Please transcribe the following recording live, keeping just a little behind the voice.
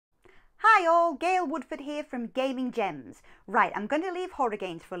Hi all, Gail Woodford here from Gaming Gems. Right, I'm going to leave horror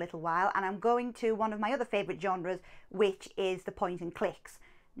games for a little while and I'm going to one of my other favourite genres, which is the point and clicks.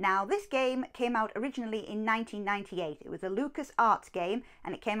 Now this game came out originally in 1998. It was a LucasArts game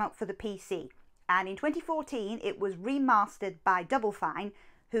and it came out for the PC. And in 2014 it was remastered by Double Fine,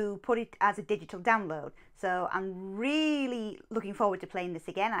 who put it as a digital download. So I'm really looking forward to playing this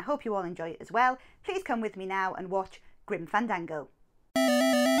again. I hope you all enjoy it as well. Please come with me now and watch Grim Fandango.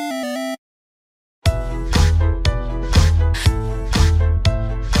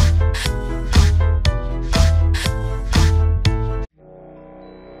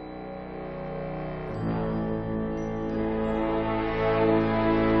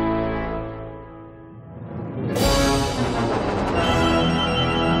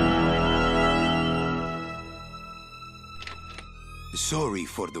 Sorry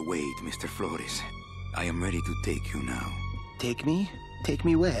for the wait, Mr. Flores. I am ready to take you now. Take me? Take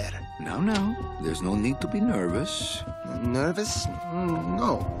me where? Now, there's no need to be nervous. Nervous?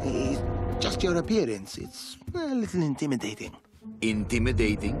 No. It's just your appearance. It's a little intimidating.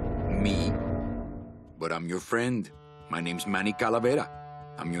 Intimidating? Me? But I'm your friend. My name's Manny Calavera.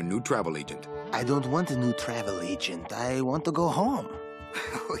 I'm your new travel agent. I don't want a new travel agent. I want to go home.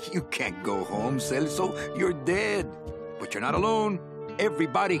 You can't go home, Celso. You're dead. But you're not alone.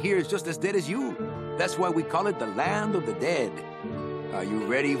 Everybody here is just as dead as you. That's why we call it the land of the dead. Are you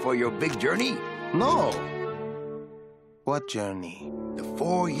ready for your big journey? No. What journey? The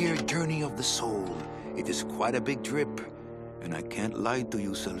 4-year journey of the soul. It is quite a big trip. And I can't lie to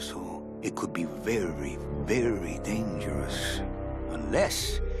you, Celso. It could be very, very dangerous.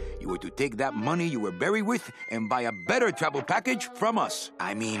 Unless you were to take that money you were buried with and buy a better travel package from us.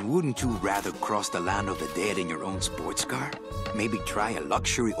 I mean, wouldn't you rather cross the land of the dead in your own sports car? Maybe try a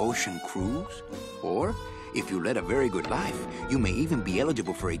luxury ocean cruise? Or, if you led a very good life, you may even be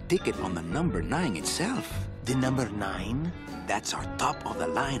eligible for a ticket on the number 9 itself. The number 9? That's our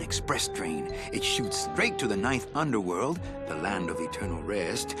top-of-the-line express train. It shoots straight to the 9th underworld, the land of eternal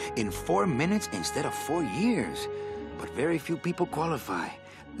rest, in 4 minutes instead of 4 years. But very few people qualify.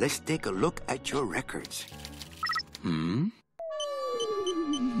 Let's take a look at your records.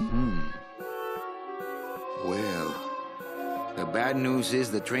 Well, the bad news is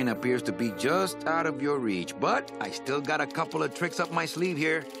the train appears to be just out of your reach, but I still got a couple of tricks up my sleeve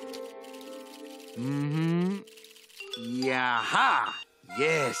here. Yaha!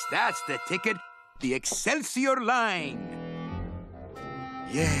 Yes, that's the ticket. The Excelsior line.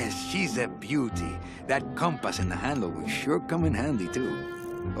 Yes, she's a beauty. That compass in the handle will sure come in handy, too.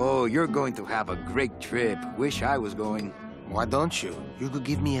 Oh, you're going to have a great trip. Wish I was going. Why don't you? You could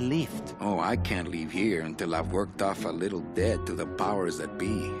give me a lift. Oh, I can't leave here until I've worked off a little debt to the powers that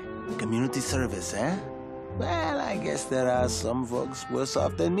be. Community service, eh? Well, I guess there are some folks worse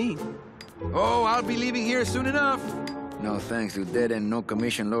off than me. Oh, I'll be leaving here soon enough. No thanks to dead and no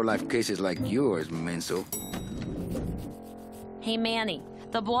commission low-life cases like yours, Menso. Hey, Manny.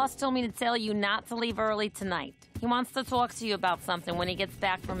 The boss told me to tell you not to leave early tonight. He wants to talk to you about something when he gets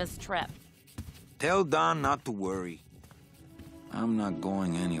back from his trip. Tell Don not to worry. I'm not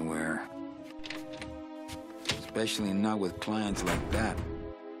going anywhere. Especially not with clients like that.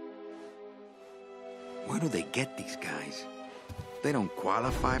 Where do they get these guys? They don't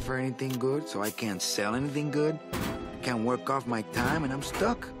qualify for anything good, so I can't sell anything good. Can't work off my time, and I'm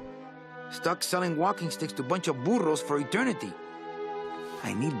stuck. Stuck selling walking sticks to a bunch of burros for eternity.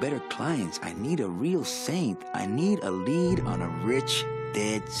 I need better clients. I need a real saint. I need a lead on a rich,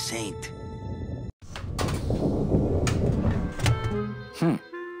 dead saint.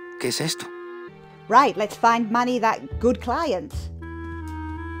 ¿Qué es esto? Right, let's find Manny that good client.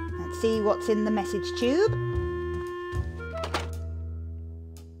 Let's see what's in the message tube.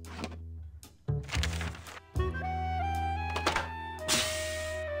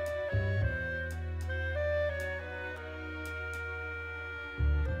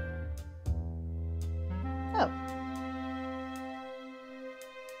 Oh.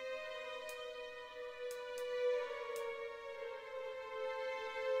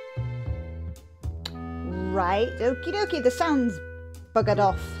 Right, okie dokie, the sound's buggered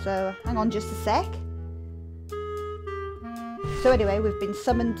off, so hang on just a sec. So anyway, we've been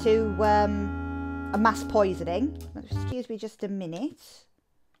summoned to a mass poisoning. Excuse me just a minute.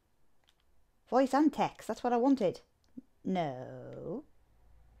 Voice and text, that's what I wanted. No.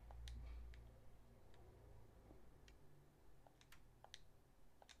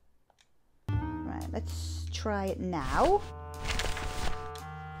 Right, let's try it now.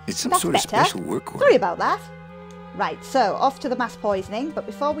 It's some That's sort of better. special work order. Sorry about that. Right, so off to the mass poisoning, but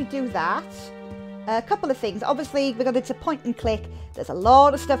before we do that, A couple of things. Obviously, because it's a point and click, there's a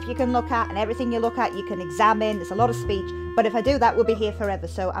lot of stuff you can look at, and everything you look at you can examine. There's a lot of speech, but if I do that, we'll be here forever.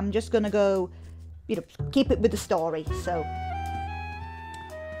 So I'm just going to go, you know, keep it with the story. So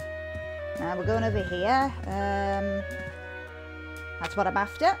now we're going over here. That's what I'm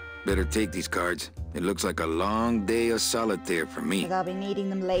after. Better take these cards. It looks like a long day of solitaire for me. Because I'll be needing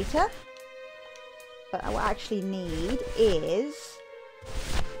them later. But what I actually need is...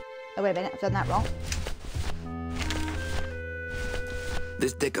 Oh, wait a minute, I've done that wrong.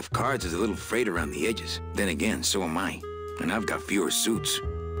 This deck of cards is a little frayed around the edges. Then again, so am I. And I've got fewer suits.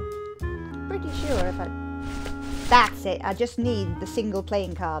 I'm pretty sure if I... That's it, I just need the single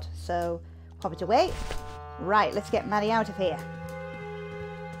playing card. So, pop it away. Right, let's get Manny out of here.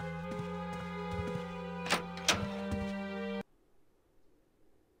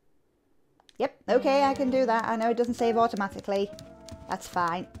 Yep, okay, I can do that. I know it doesn't save automatically. That's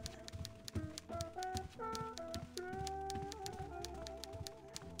fine.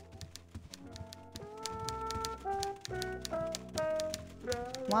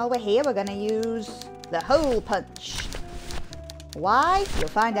 While we're here, we're going to use the hole punch. Why? You'll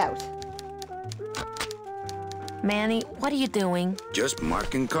find out. Manny, what are you doing? Just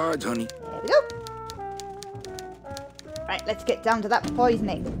marking cards, honey. There we go. Right, let's get down to that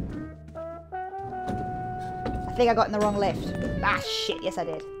poisoning. I think I got in the wrong lift. Ah, shit, yes I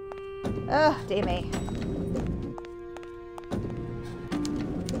did. Oh, dear me.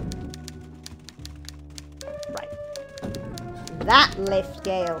 Right. That lift,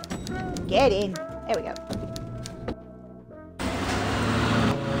 Gale. Get in. There we go.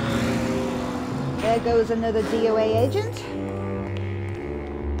 There goes another DOA agent.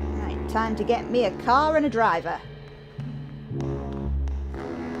 Right, time to get me a car and a driver.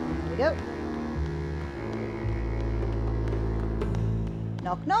 There we go.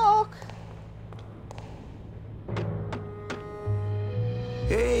 Knock, knock.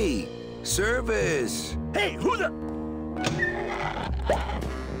 Hey, service. Hey, who the...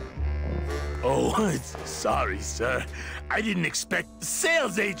 Oh, sorry, sir. I didn't expect...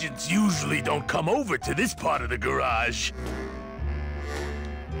 Sales agents usually don't come over to this part of the garage.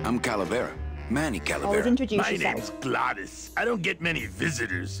 I'm Calavera. Manny Always Calavera. introduce My yourself. name's Gladys. I don't get many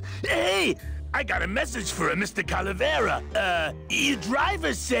visitors. Hey, I got a message for a Mr. Calavera. Your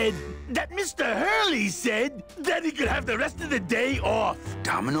driver said that Mr. Hurley said that he could have the rest of the day off.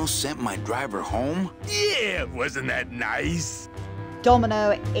 Domino sent my driver home? Yeah, wasn't that nice?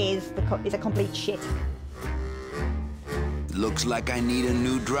 Domino is a complete shit. Looks like I need a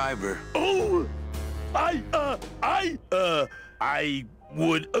new driver. Oh, I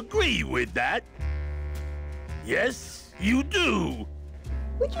would agree with that. Yes, you do.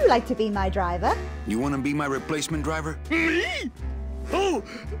 Would you like to be my driver? You want to be my replacement driver? Me?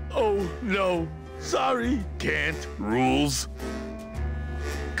 Oh, no. Sorry, can't. Rules.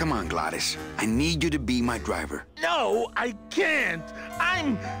 Come on, Gladys. I need you to be my driver. No, I can't.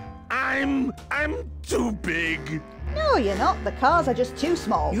 I'm too big. No, you're not. The cars are just too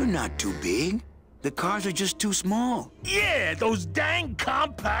small. You're not too big. The cars are just too small. Yeah, those dang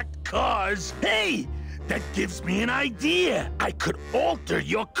compact cars. Hey, that gives me an idea. I could alter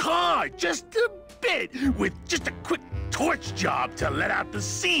your car just a bit with just a quick torch job to let out the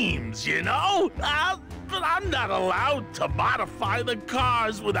seams, you know? But I'm not allowed to modify the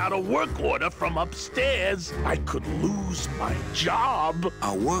cars without a work order from upstairs. I could lose my job.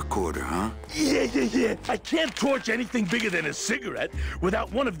 A work order, huh? Yeah. I can't torch anything bigger than a cigarette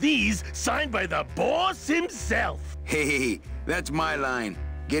without one of these signed by the boss himself. Hey, that's my line.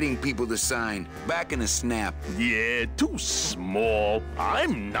 Getting people to sign. Back in a snap. Yeah, too small.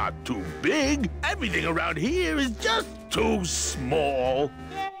 I'm not too big. Everything around here is just too small.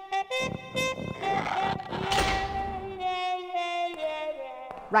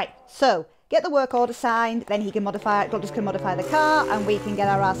 Right, so get the work order signed, then he can modify it, Gluttus can modify the car, and we can get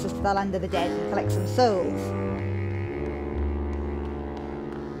our asses to the land of the dead and collect some souls.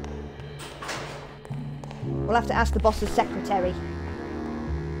 We'll have to ask the boss's secretary.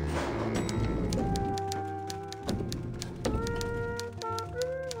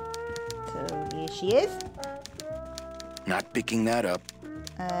 So here she is. Not picking that up.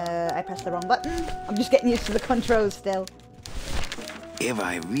 I pressed the wrong button. I'm just getting used to the controls still. Eva,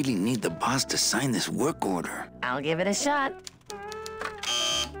 I really need the boss to sign this work order. I'll give it a shot.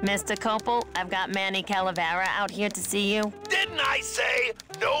 Mr. Copel, I've got Manny Calavera out here to see you. Didn't I say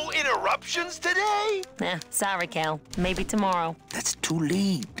no interruptions today? Sorry, Cal. Maybe tomorrow. That's too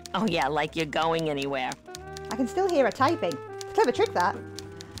late. Oh, yeah, like you're going anywhere. I can still hear her typing. Clever trick, that.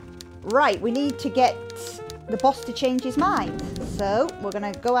 Right, we need to get the boss to change his mind. So, we're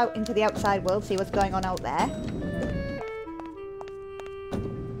going to go out into the outside world, see what's going on out there.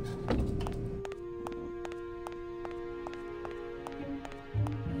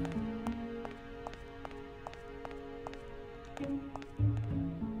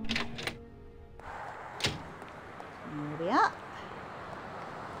 There we are.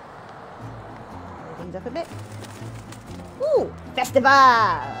 Things up a bit. Ooh, festival!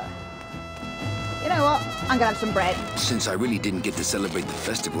 You know what? I'm gonna have some bread. Since I really didn't get to celebrate the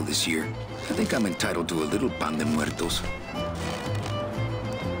festival this year, I think I'm entitled to a little pan de muertos.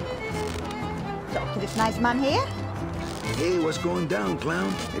 Talk to this nice man here. Hey, what's going down,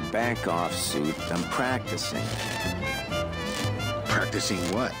 clown? Hey, back off, Suit. I'm practicing. Practicing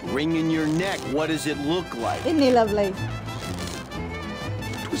what? Wringing your neck. What does it look like? Isn't he lovely?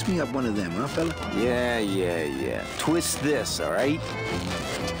 Twist me up one of them, huh, fella? Yeah. Twist this, all right?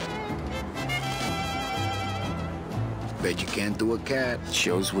 Bet you can't do a cat.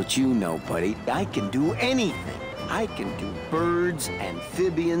 Shows what you know, buddy. I can do anything. I can do birds,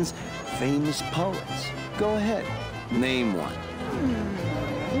 amphibians, famous poets. Go ahead. Name one.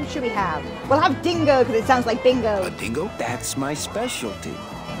 Who should we have? We'll have Dingo, because it sounds like bingo. A dingo? That's my specialty.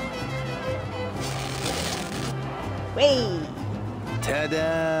 Whee!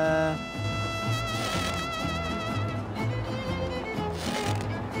 Ta-da!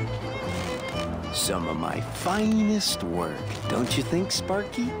 Some of my finest work, don't you think,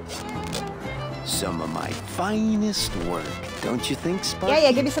 Sparky? Some of my finest work, don't you think, Sparky?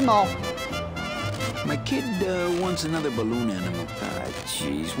 Yeah, give me some more. My kid wants another balloon animal. Ah,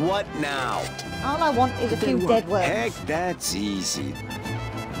 jeez, what now? All I want is a few dead worms. Heck, that's easy.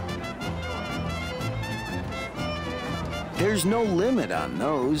 There's no limit on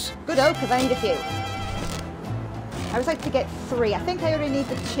those. Good oak, because I need a few. I would like to get 3. I think I already need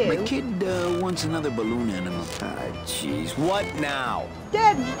the 2. My kid wants another balloon animal. Ah, jeez, what now?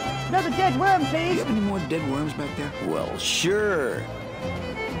 Dead! Another dead worm, Do please! you have any more dead worms back there? Well, sure.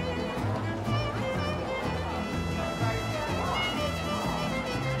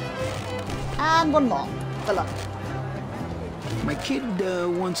 And one more, for luck. My kid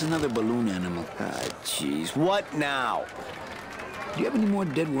wants another balloon animal. Ah, jeez, what now? Do you have any more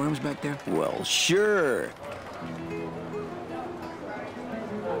dead worms back there? Well, sure.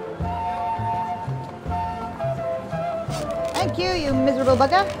 Thank you, you miserable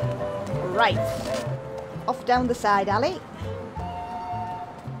bugger. Right. Off down the side alley.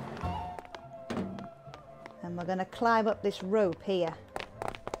 And we're going to climb up this rope here.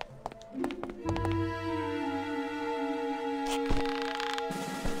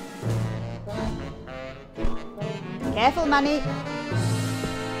 Careful, Manny.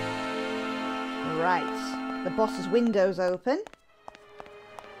 Right. The boss's window's open.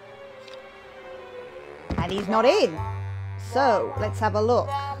 And he's not in. So, let's have a look.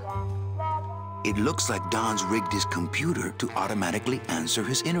 It looks like Don's rigged his computer to automatically answer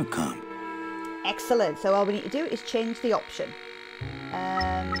his intercom. Excellent. So all we need to do is change the option.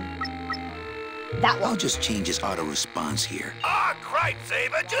 That I'll one. just change his auto response here. Ah, cripes,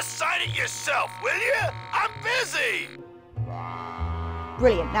 Ava, just sign it yourself, will you? I'm busy.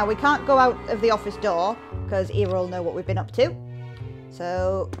 Brilliant. Now we can't go out of the office door because Eva will know what we've been up to.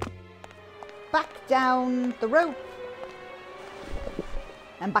 So back down the rope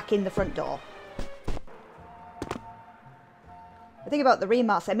and back in the front door. The thing about the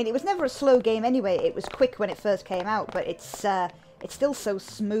remaster, I mean, it was never a slow game anyway. It was quick when it first came out, but it's still so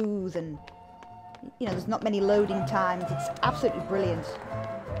smooth and, you know, there's not many loading times. It's absolutely brilliant.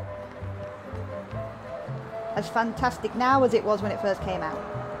 As fantastic now as it was when it first came out.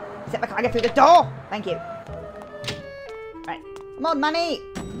 Except I can't get through the door! Thank you. Right. Come on, Manny!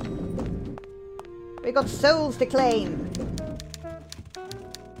 We've got souls to claim.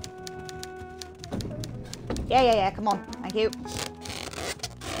 Yeah, come on. Thank you.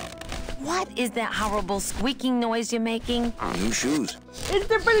 What is that horrible squeaking noise you're making? New shoes. It's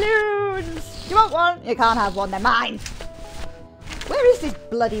the balloons! You want one? You can't have one, they're mine. Where is this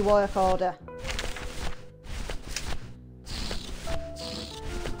bloody work order?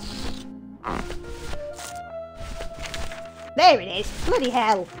 There it is. Bloody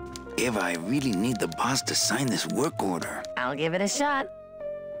hell. Eva, I really need the boss to sign this work order. I'll give it a shot.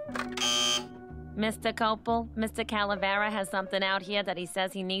 Mr. Copel, Mr. Calavera has something out here that he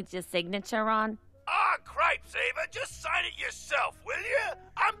says he needs your signature on. Ah, cripes, Ava, just sign it yourself, will you?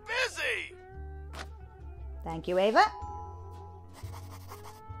 I'm busy. Thank you, Ava.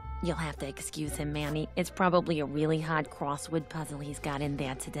 You'll have to excuse him, Manny. It's probably a really hard crossword puzzle he's got in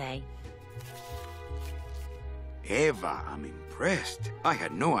there today. Eva, I'm impressed. I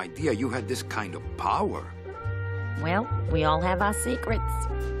had no idea you had this kind of power. Well, we all have our secrets.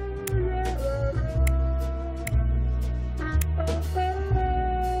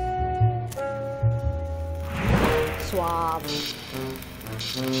 Suave.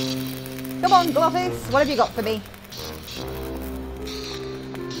 Come on, Glottis, what have you got for me?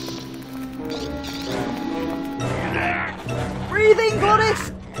 Breathe in,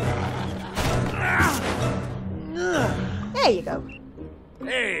 Glottis! There you go.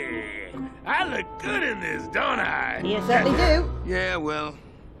 Hey, I look good in this, don't I? You certainly do. Yeah, well,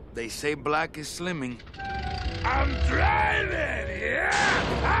 they say black is slimming. I'm driving, yeah!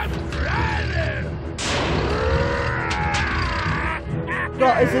 I'm driving!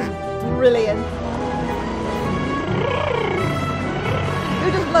 Glottis is brilliant.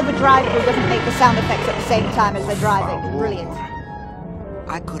 Who doesn't love a driver who doesn't make the sound effects at the same time as they're driving? Brilliant.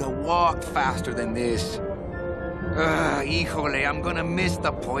 I could have walked faster than this. Híjole, I'm gonna miss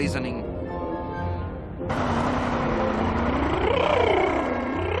the poisoning.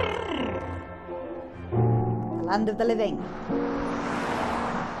 The land of the living.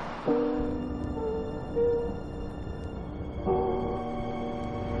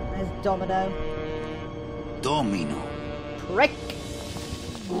 There's Domino. Domino. Prick.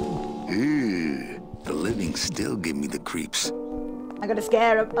 Ew, the living still give me the creeps. I'm gonna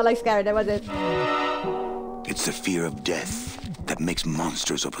scare him. I like scaring him, was it? It's the fear of death that makes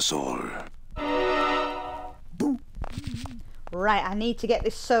monsters of us all. Boom. Right, I need to get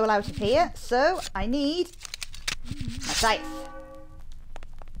this soul out of here, so I need my scythe.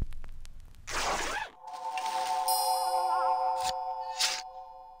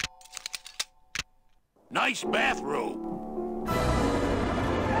 Nice bathrobe.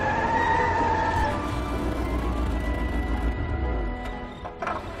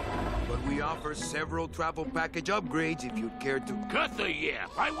 But we offer several travel package upgrades if you'd care to. Cut the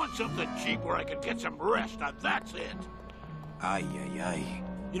yap. I want something cheap where I can get some rest, and that's it. Ay, ay, ay.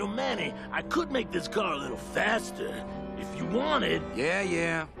 You know, Manny, I could make this car a little faster. If you wanted.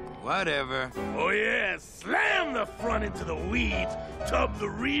 Yeah, whatever. Oh yeah, slam the front into the weeds, tub the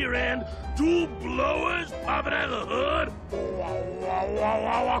rear end, dual blowers popping out of the hood.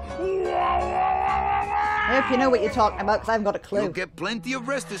 I hope you know what you're talking about, because I haven't got a clue. You'll get plenty of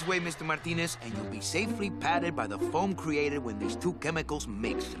rest this way, Mr. Martinez, and you'll be safely padded by the foam created when these two chemicals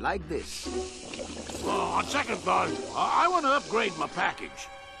mix, like this. On second thought, I want to upgrade my package.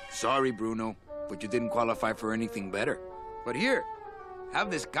 Sorry, Bruno, but you didn't qualify for anything better. But here, have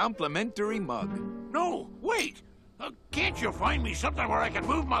this complimentary mug. No, wait. Can't you find me something where I can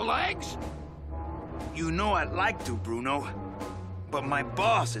move my legs? You know I'd like to, Bruno, but my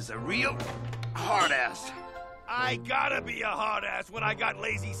boss is a real hard-ass. I gotta be a hard ass when I got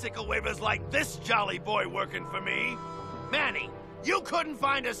lazy sickle wavers like this jolly boy working for me. Manny, you couldn't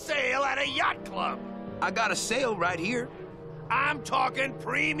find a sale at a yacht club. I got a sale right here. I'm talking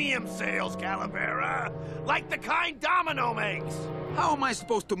premium sales, Calavera. Like the kind Domino makes. How am I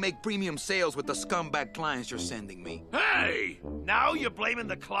supposed to make premium sales with the scumbag clients you're sending me? Hey! Now you're blaming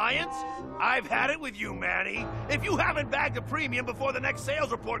the clients? I've had it with you, Manny. If you haven't bagged a premium before the next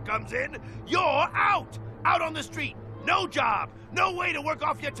sales report comes in, you're out! Out on the street. No job. No way to work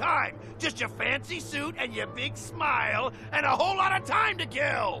off your time. Just your fancy suit and your big smile and a whole lot of time to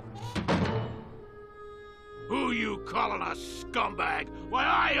kill. Who you calling a scumbag? Why,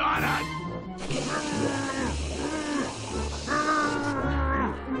 I oughta...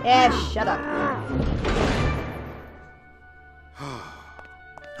 Yeah, shut up.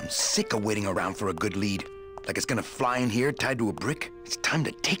 I'm sick of waiting around for a good lead. Like it's gonna fly in here tied to a brick. It's time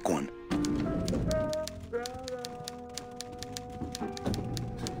to take one.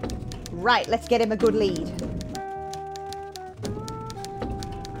 Right, let's get him a good lead.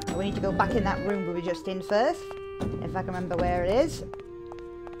 So we need to go back in that room we were just in first. If I can remember where it is.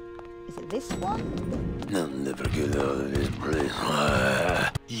 Is it this one? I'll never get out of this place.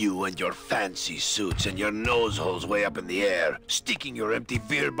 You and your fancy suits and your nose holes way up in the air, sticking your empty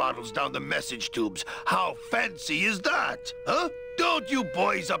beer bottles down the message tubes. How fancy is that? Huh? Don't you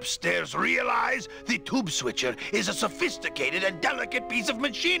boys upstairs realize the tube switcher is a sophisticated and delicate piece of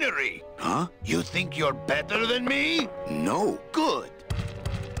machinery? Huh? You think you're better than me? No. Good.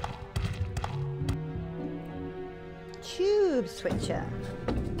 Tube switcher.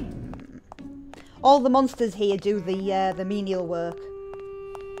 All the monsters here do the menial work.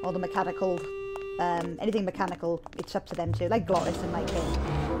 All the mechanical, anything mechanical, it's up to them too, like Glottis and like him.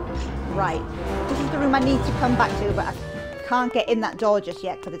 Right, this is the room I need to come back to, but I can't get in that door just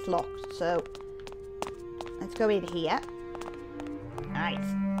yet because it's locked, so let's go in here. Right,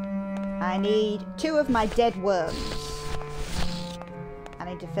 I need 2 of my dead worms. I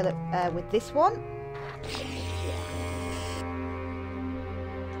need to fill it with this one.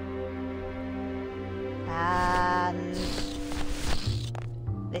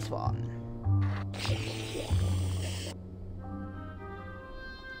 this one.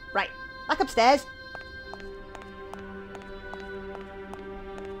 Right, back upstairs.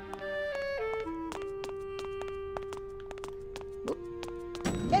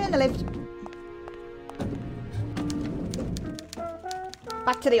 Get in the lift.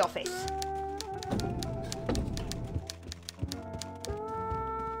 Back to the office.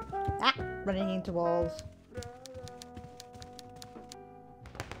 Ah, running into walls.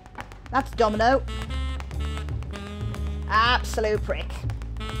 That's Domino. Absolute prick.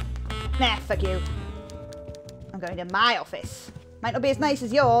 Nah, fuck you. I'm going to my office. Might not be as nice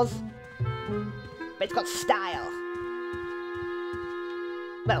as yours, but it's got style.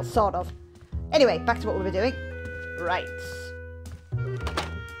 Well, sort of. Anyway, back to what we were doing. Right.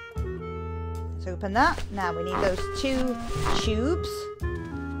 Let's open that. Now we need those 2 tubes.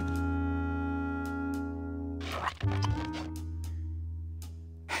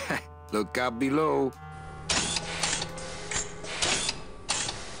 Look out below.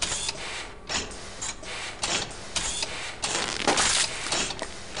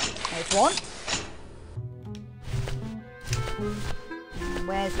 There's one. And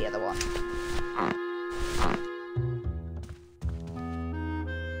where's the other one?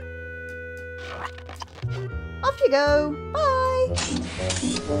 Off you go. Bye.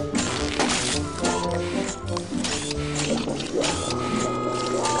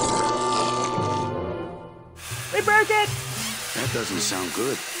 We broke it. That doesn't sound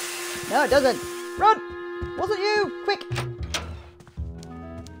good. No, it doesn't. Run. Wasn't you. Quick.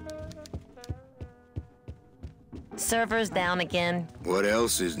 Server's down again. What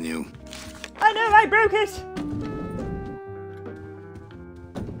else is new? I know, I broke it.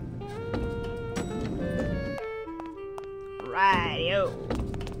 Rightio.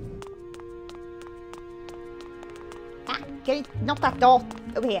 Ah, get it, not that door.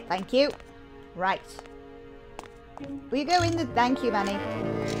 Over here, thank you. Right. Will you go in the... Thank you, Manny.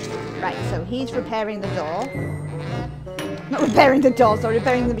 Right, so he's repairing the door. Not repairing the door, sorry,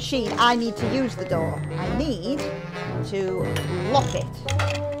 repairing the machine. I need to use the door. I need to lock it.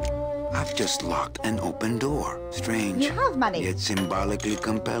 I've just locked an open door. Strange. You have, Manny. Yet symbolically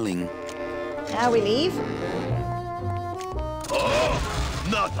compelling. Now we leave. Oh,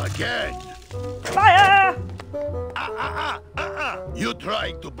 not again! Fire! You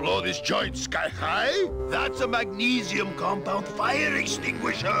trying to blow this joint sky high? That's a magnesium compound fire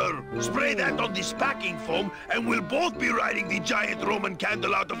extinguisher. Spray that on this packing foam and we'll both be riding the giant Roman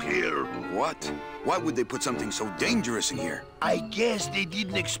candle out of here. What? Why would they put something so dangerous in here? I guess they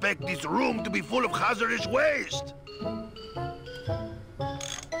didn't expect this room to be full of hazardous waste.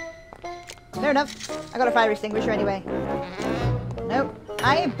 Fair enough. I got a fire extinguisher anyway. Nope.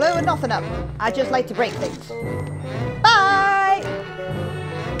 I ain't blowing nothing up. I just like to break things. Bye!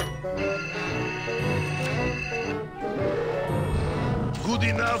 Good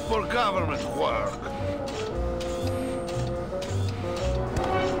enough for government work.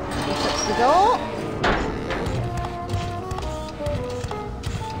 He shuts the door.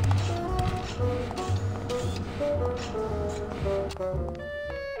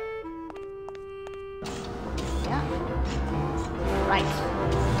 Yeah. Right.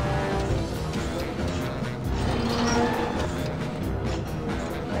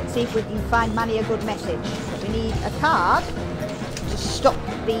 Let's see if we can find Manny a good message. We need a card to stop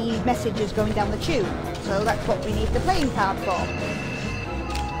the messages going down the tube. So that's what we need the playing card for.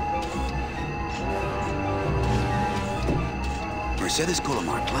 Mercedes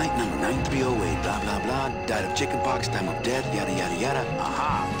Colomar, client number 9308, blah, blah, blah, died of chickenpox, time of death, yada, yada, yada.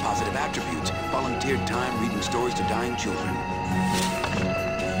 Aha, positive attributes, volunteered time reading stories to dying children.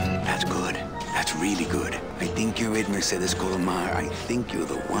 That's good. That's really good. I think you're it, Mercedes Colomar. I think you're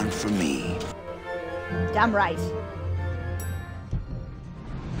the one for me. Damn right.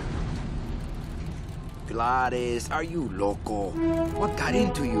 Gladys, are you loco? What got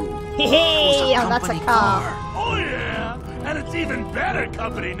into you? Hey, oh, that's a company car. Oh, yeah! And it's even better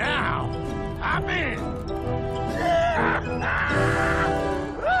company now! I'm in!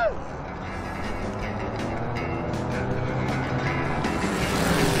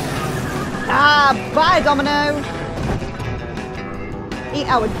 Ah, bye, Domino. Eat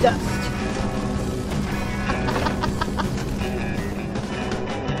our dust.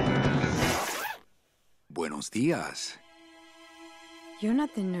 Buenos dias. You're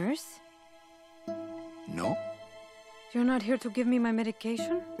not the nurse? No? You're not here to give me my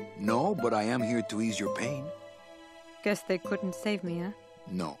medication? No, but I am here to ease your pain. Guess they couldn't save me, huh?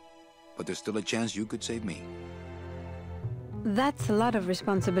 No, but there's still a chance you could save me. That's a lot of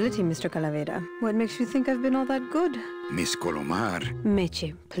responsibility, Mr. Calavera. What makes you think I've been all that good? Miss Colomar.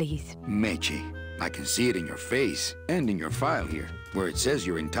 Meche, please. Meche. I can see it in your face and in your file here, where it says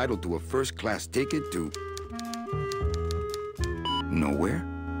you're entitled to a first-class ticket to... nowhere?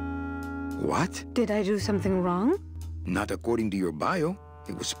 What? Did I do something wrong? Not according to your bio.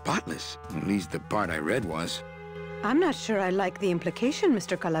 It was spotless. At least the part I read was. I'm not sure I like the implication,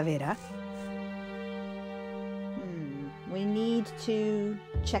 Mr. Calavera. We need to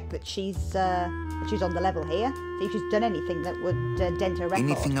check that she's on the level here. See if she's done anything that would dent her record.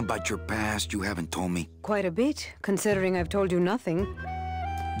 Anything about your past you haven't told me? Quite a bit, considering I've told you nothing.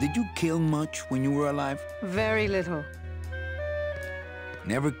 Did you kill much when you were alive? Very little.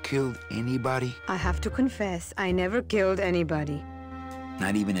 Never killed anybody? I have to confess, I never killed anybody.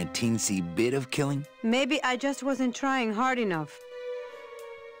 Not even a teensy bit of killing? Maybe I just wasn't trying hard enough.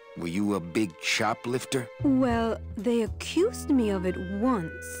 Were you a big shoplifter? Well, they accused me of it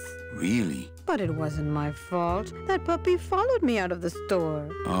once. Really? But it wasn't my fault. That puppy followed me out of the store.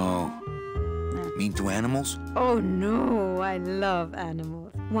 Oh. Mean to animals? Oh no, I love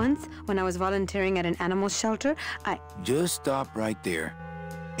animals. Once, when I was volunteering at an animal shelter, Just stop right there.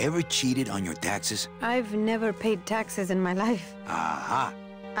 Ever cheated on your taxes? I've never paid taxes in my life. Aha.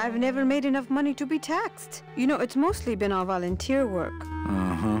 I've never made enough money to be taxed. You know, it's mostly been all volunteer work.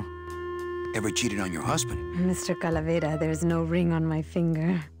 Uh-huh. Ever cheated on your husband? Mr. Calavera, there's no ring on my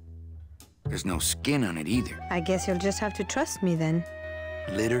finger. There's no skin on it either. I guess you'll just have to trust me then.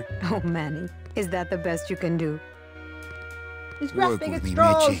 Litter? Oh, Manny, is that the best you can do? He's Work grasping with at me,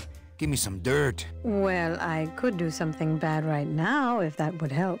 straws. Meche. Give me some dirt. Well, I could do something bad right now, if that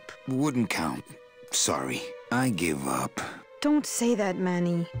would help. Wouldn't count. Sorry. I give up. Don't say that,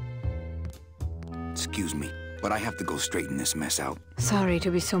 Manny. Excuse me, but I have to go straighten this mess out. Sorry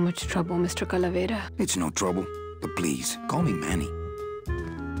to be so much trouble, Mr. Calavera. It's no trouble, but please, call me Manny.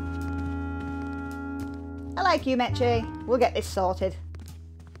 I like you, Meche. We'll get this sorted.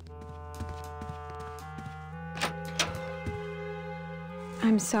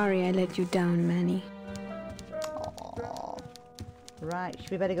 I'm sorry I let you down, Manny. Aww. Right,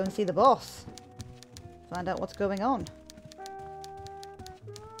 should we better go and see the boss? Find out what's going on.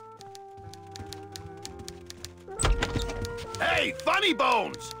 Hey, Funny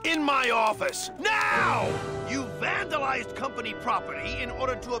Bones! In my office! Now! You vandalized company property in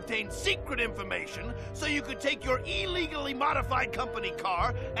order to obtain secret information so you could take your illegally modified company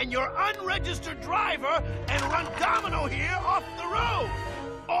car and your unregistered driver and run domino here off the road!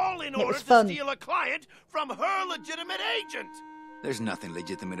 All in order to steal a client from her legitimate agent! There's nothing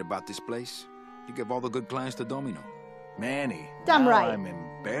legitimate about this place. You give all the good clients to Domino. Manny, Damn now right. I'm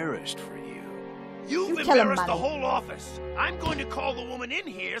embarrassed for you. You've You tell him, embarrassed the Manny. whole office. I'm going to call the woman in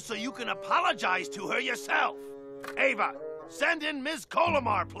here so you can apologize to her yourself. Ava, send in Ms.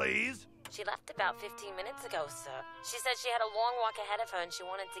 Colomar, please. She left about 15 minutes ago, sir. She said she had a long walk ahead of her and she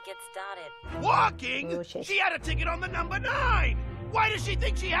wanted to get started. Walking? Oh, shit. She had a ticket on the number 9. Why does she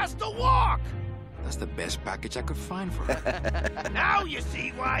think she has to walk? That's the best package I could find for her. Now you see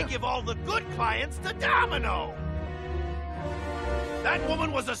why I give all the good clients to Domino. That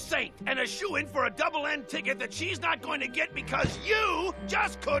woman was a saint and a shoo-in for a double-end ticket that she's not going to get because you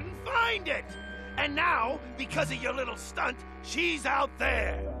just couldn't find it. And now, because of your little stunt, she's out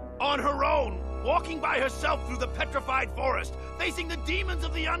there, on her own, walking by herself through the petrified forest, facing the demons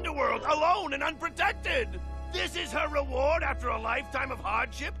of the underworld, alone and unprotected. This is her reward after a lifetime of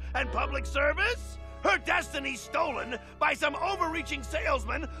hardship and public service? Her destiny stolen by some overreaching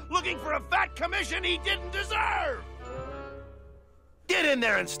salesman looking for a fat commission he didn't deserve! Get in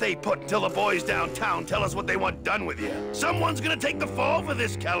there and stay put until the boys downtown tell us what they want done with you. Someone's gonna take the fall for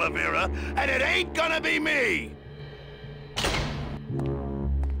this, Calavera, and it ain't gonna be me!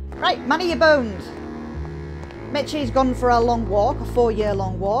 Right, Manny your bones. Meche's gone for a long walk, a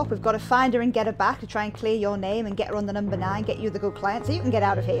 4-year-long walk. We've got to find her and get her back to try and clear your name and get her on the number 9, get you the good client so you can get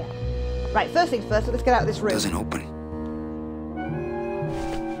out of here. Right, first things first, let's get out of this room. Doesn't open.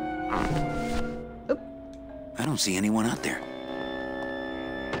 Oop. I don't see anyone out there.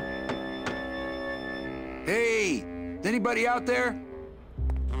 Hey! Is anybody out there?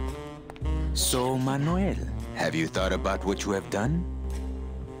 So, Manuel, have you thought about what you have done?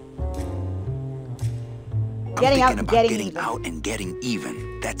 Getting out I'm and thinking getting about getting even. out and getting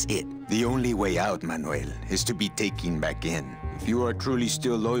even. That's it. The only way out, Manuel, is to be taken back in. If you are truly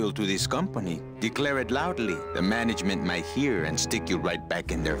still loyal to this company, declare it loudly. The management might hear and stick you right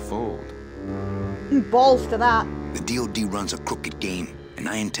back in their fold. Balls to that. The DOD runs a crooked game, and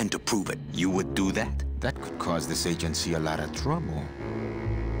I intend to prove it. You would do that? That could cause this agency a lot of trouble.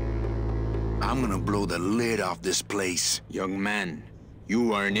 I'm gonna blow the lid off this place. Young man,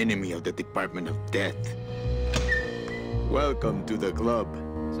 you are an enemy of the Department of Death. Welcome to the club.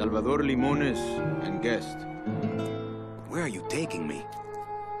 Salvador Limones and guest. Where are you taking me?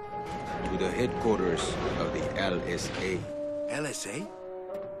 To the headquarters of the LSA. LSA?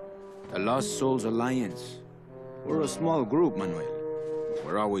 The Lost Souls Alliance. We're a small group, Manuel.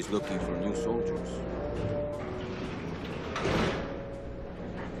 We're always looking for new soldiers.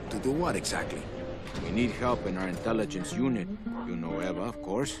 To do what exactly? We need help in our intelligence unit. You know Eva, of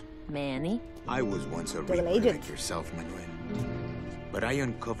course. Manny? I was once a Double reaper agent. like yourself, Manuel. But I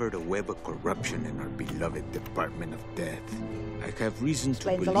uncovered a web of corruption in our beloved Department of Death. I have reason to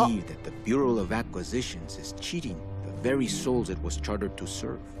Explains a lot. believe that the Bureau of Acquisitions is cheating the very souls it was chartered to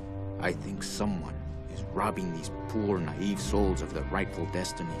serve. I think someone is robbing these poor, naive souls of their rightful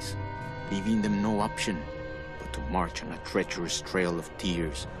destinies, leaving them no option but to march on a treacherous trail of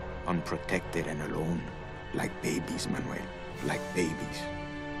tears, unprotected and alone, like babies, Manuel, like babies.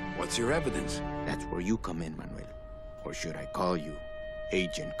 What's your evidence? That's where you come in, Manuel. Or should I call you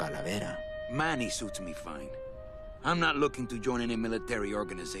Agent Calavera? Manny suits me fine. I'm not looking to join any military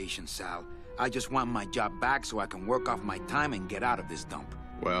organization, Sal. I just want my job back so I can work off my time and get out of this dump.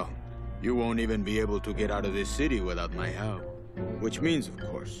 Well, you won't even be able to get out of this city without my help. Which means, of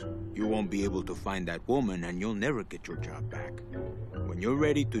course, you won't be able to find that woman and you'll never get your job back. When you're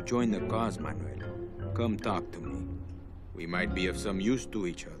ready to join the cause, Manuel, come talk to me. We might be of some use to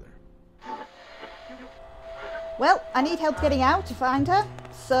each other. Well, I need help getting out to find her,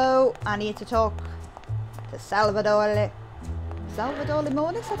 so I need to talk to Salvador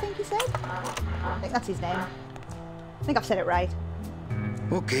Limones, I think he said? I think that's his name. I think I've said it right.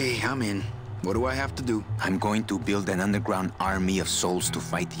 Okay, I'm in. What do I have to do? I'm going to build an underground army of souls to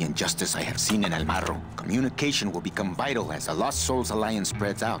fight the injustice I have seen in El Marro. Communication will become vital as the Lost Souls Alliance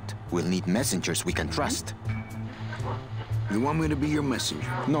spreads out. We'll need messengers we can trust. You want me to be your messenger?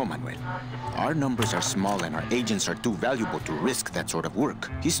 No, Manuel. Our numbers are small and our agents are too valuable to risk that sort of work.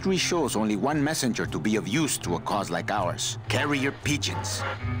 History shows only one messenger to be of use to a cause like ours. Carrier pigeons.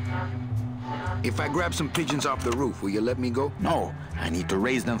 If I grab some pigeons off the roof, will you let me go? No, I need to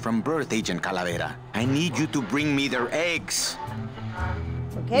raise them from birth, Agent Calavera. I need you to bring me their eggs.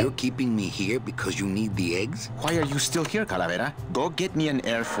 Okay. You're keeping me here because you need the eggs? Why are you still here, Calavera? Go get me an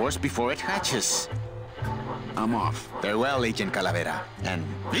Air Force before it hatches. I'm off. Farewell, Agent Calavera. And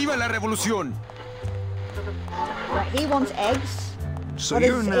 ¡Viva la Revolución! Right, he wants eggs. So What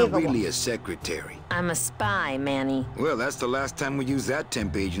you're does not Ava really want? a secretary. I'm a spy, Manny. Well, that's the last time we used that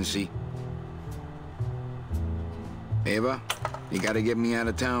temp agency. Ava, you gotta get me out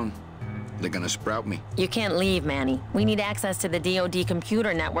of town. They're gonna sprout me. You can't leave, Manny. We need access to the DoD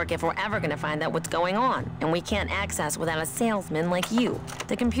computer network if we're ever gonna find out what's going on. And we can't access without a salesman like you.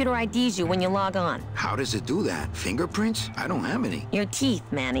 The computer IDs you when you log on. How does it do that? Fingerprints? I don't have any. Your teeth,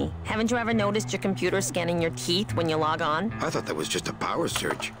 Manny. Haven't you ever noticed your computer scanning your teeth when you log on? I thought that was just a power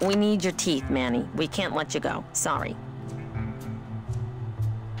search. We need your teeth, Manny. We can't let you go. Sorry.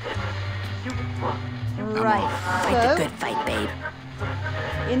 Right, Fight the good fight, babe.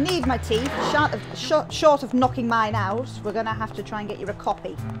 you need my teeth. Short of knocking mine out, we're going to have to try and get you a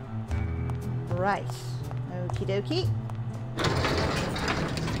copy. Right. Okie dokie.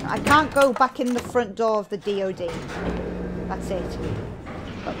 I can't go back in the front door of the DoD. That's it.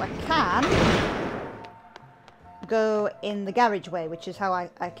 But I can go in the garageway, which is how I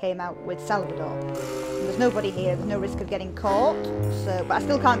came out with Salvador. There's nobody here. There's no risk of getting caught. So, but I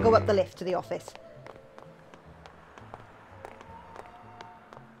still can't go up the lift to the office.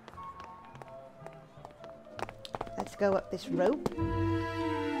 Let's go up this rope.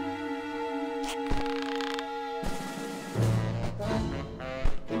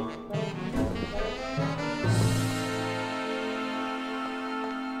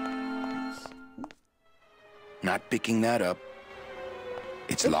 Not picking that up.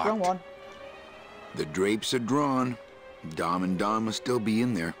 It's Oops, locked. wrong one. The drapes are drawn. Dom and Don must still be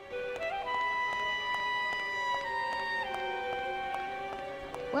in there.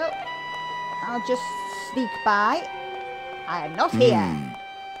 Well, I'll just sneak by. I am not here.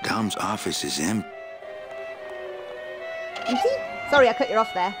 Dom's office is empty. Empty? Sorry, I cut you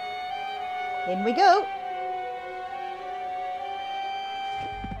off there. In we go.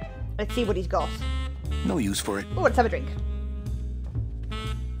 Let's see what he's got. No use for it. Oh, let's have a drink.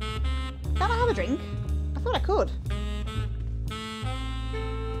 Can I have a drink? I thought I could.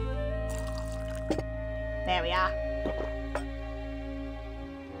 There we are.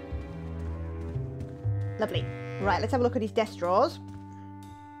 Lovely. Right, let's have a look at his desk drawers.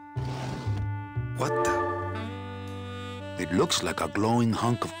 What the? It looks like a glowing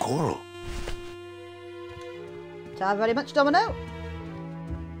hunk of coral. Ta very much, Domino.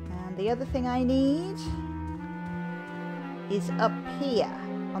 And the other thing I need is up here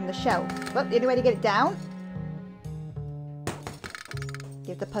on the shelf. Well, the only way to get it down,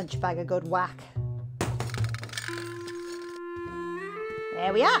 give the punch bag a good whack.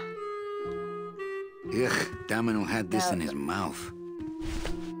 There we are. Ugh, Domino had this in his mouth.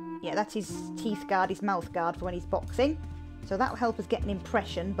 Yeah, that's his teeth guard, his mouth guard for when he's boxing. So that'll help us get an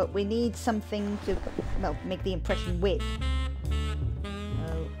impression, but we need something to, well, make the impression with.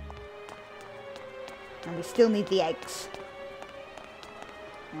 Oh. And we still need the eggs.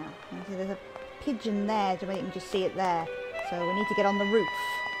 Now, there's a pigeon there, so you can just see it there. So we need to get on the roof.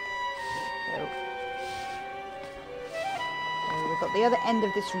 So we've got the other end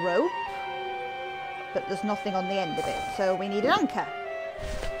of this rope, but there's nothing on the end of it. So we need an anchor,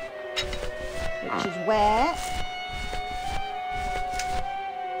 which is where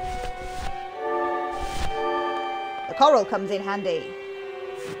the coral comes in handy.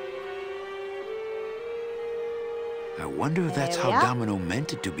 I wonder if that's how Domino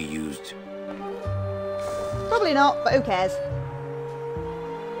meant it to be used. Probably not, but who cares?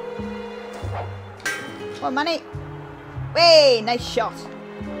 Come on, Manny. Way, nice shot.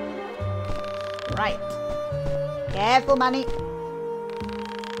 Right. Careful, Manny.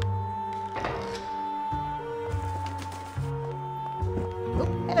 Oh,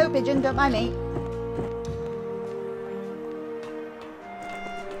 hello, pigeon. Don't mind me.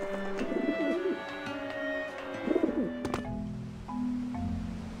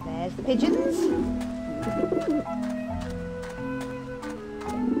 There's the pigeons.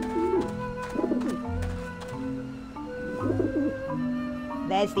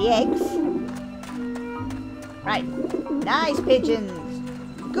 There's the eggs. Right. Nice pigeons.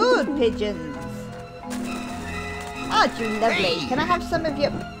 Good pigeons. Aren't you lovely? Can I have some of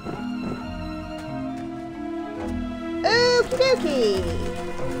your... Okie dokie.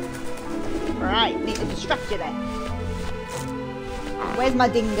 Right. Need to distract you then. Where's my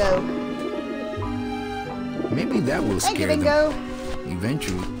dingo? Maybe that will Thank you, scare Bingo. them.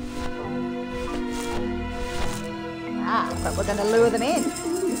 Eventually. Ah, but we're going to lure them in.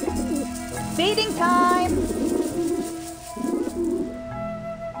 Feeding time!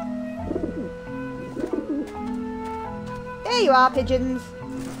 There you are, pigeons.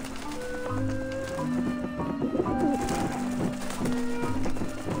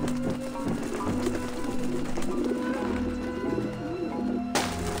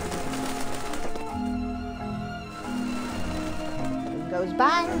 Goes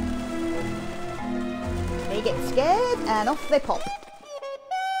bang. They get scared and off they pop.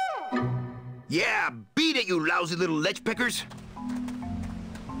 Yeah, beat it, you lousy little lech pickers.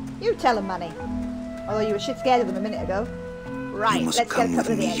 You tell them, Manny. Although you were shit scared of them a minute ago. Right, You must let's get a come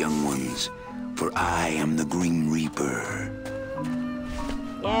couple with of the me, eggs. young ones, for I am the Green Reaper.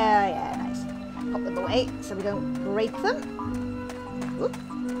 Yeah, nice. Pop them away so we don't break them. Oop.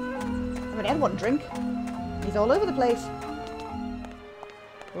 I've only had one drink. He's all over the place.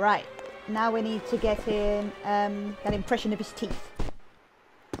 Right, now we need to get him that impression of his teeth.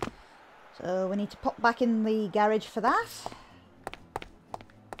 So we need to pop back in the garage for that.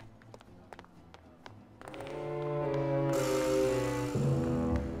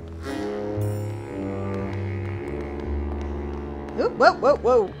 Ooh, whoa, whoa,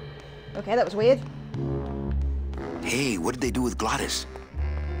 whoa. Okay, that was weird. Hey, what did they do with Glottis?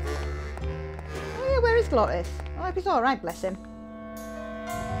 Oh yeah, where is Glottis? I hope he's alright, bless him.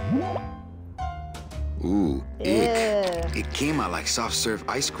 Ooh, Ew. ick. It came out like soft serve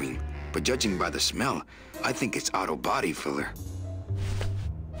ice cream, but judging by the smell, I think it's auto body filler.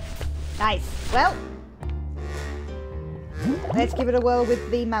 Nice. Well, let's give it a whirl with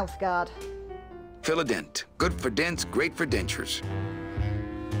the mouth guard. Fill a dent. Good for dents, great for dentures.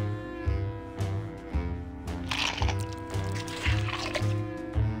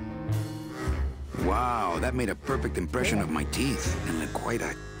 Wow, that made a perfect impression of my teeth, and quite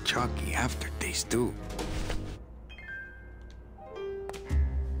a chalky aftertaste too.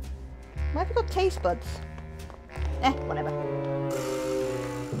 Why have you got taste buds? Whatever.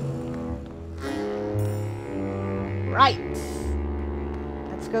 Right.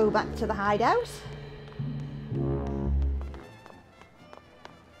 Let's go back to the hideout.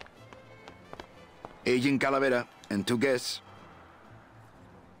 Agent Calavera and 2 guests.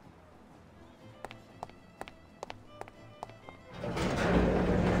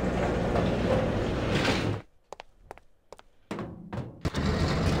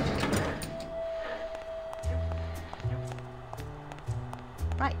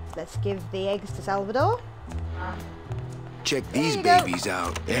 Right, let's give the eggs to Salvador. Check these you go. babies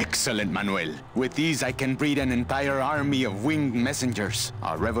out. Excellent, Manuel. With these, I can breed an entire army of winged messengers.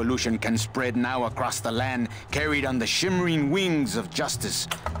 Our revolution can spread now across the land, carried on the shimmering wings of justice,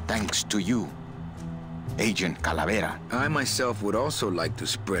 thanks to you, Agent Calavera. I myself would also like to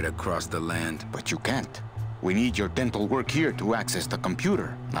spread across the land. But you can't. We need your dental work here to access the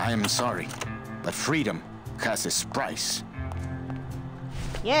computer. I am sorry, but freedom has its price.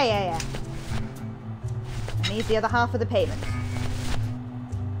 Yeah. I need the other half of the payment.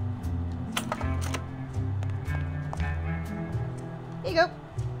 Here you go.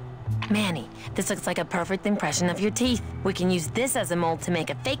 Manny, this looks like a perfect impression of your teeth. We can use this as a mold to make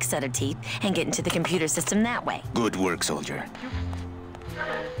a fake set of teeth and get into the computer system that way. Good work, soldier.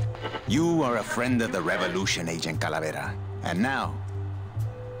 You are a friend of the revolution, Agent Calavera. And now,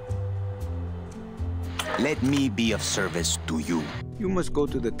 let me be of service to you. You must go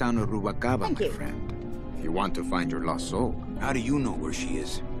to the town of Rubalcaba, Thank my you. friend. If you want to find your lost soul. How do you know where she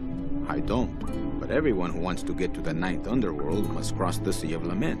is? I don't. But everyone who wants to get to the Ninth Underworld must cross the Sea of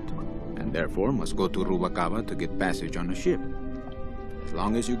Lament, and therefore must go to Rubalcaba to get passage on a ship. As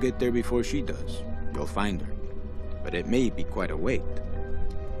long as you get there before she does, you'll find her. But it may be quite a wait.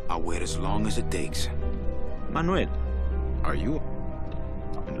 I'll wait as long as it takes. Manuel, are you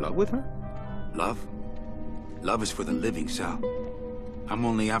in love with her? Love? Love is for the living, Sal. I'm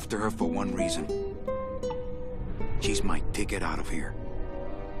only after her for one reason. She's my ticket out of here.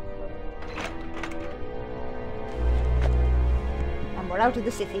 And we're out of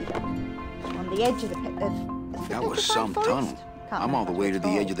the city. On the edge of the That was some forest? tunnel. Can't I'm all the remember way what to it's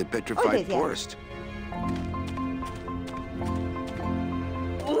the edge called. of the Oh, it petrified is, yeah. forest.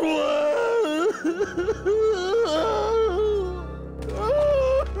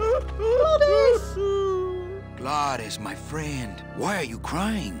 Gladys, my friend, why are you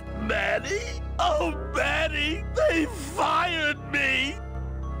crying? Manny? Oh, Manny! They fired me!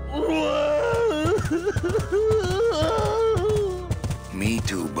 Me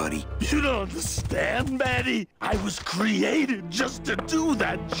too, buddy. You don't understand, Manny. I was created just to do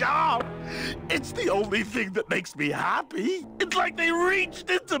that job. It's the only thing that makes me happy. It's like they reached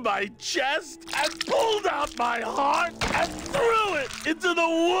into my chest and pulled out my heart and threw it into the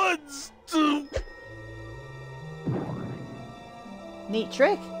woods to... Neat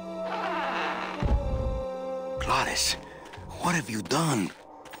trick. Gladys, what have you done?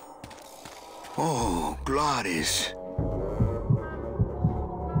 Oh, Gladys.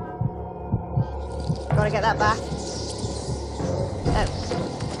 Gotta get that back.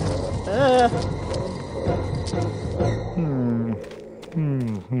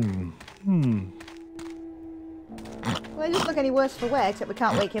 Well, he doesn't look any worse for wear, except we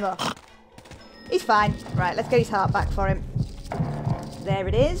can't wake him up. He's fine. Right, let's get his heart back for him. There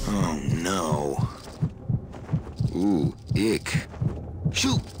it is. Oh, no. Ooh, ick.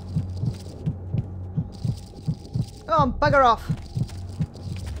 Shoot! Go on, bugger off.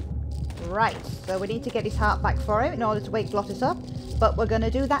 Right, so we need to get his heart back for him in order to wake Glottis up, but we're going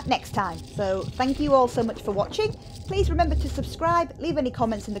to do that next time. So thank you all so much for watching. Please remember to subscribe, leave any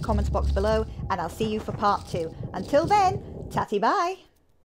comments in the comments box below, and I'll see you for part 2. Until then, tatty bye!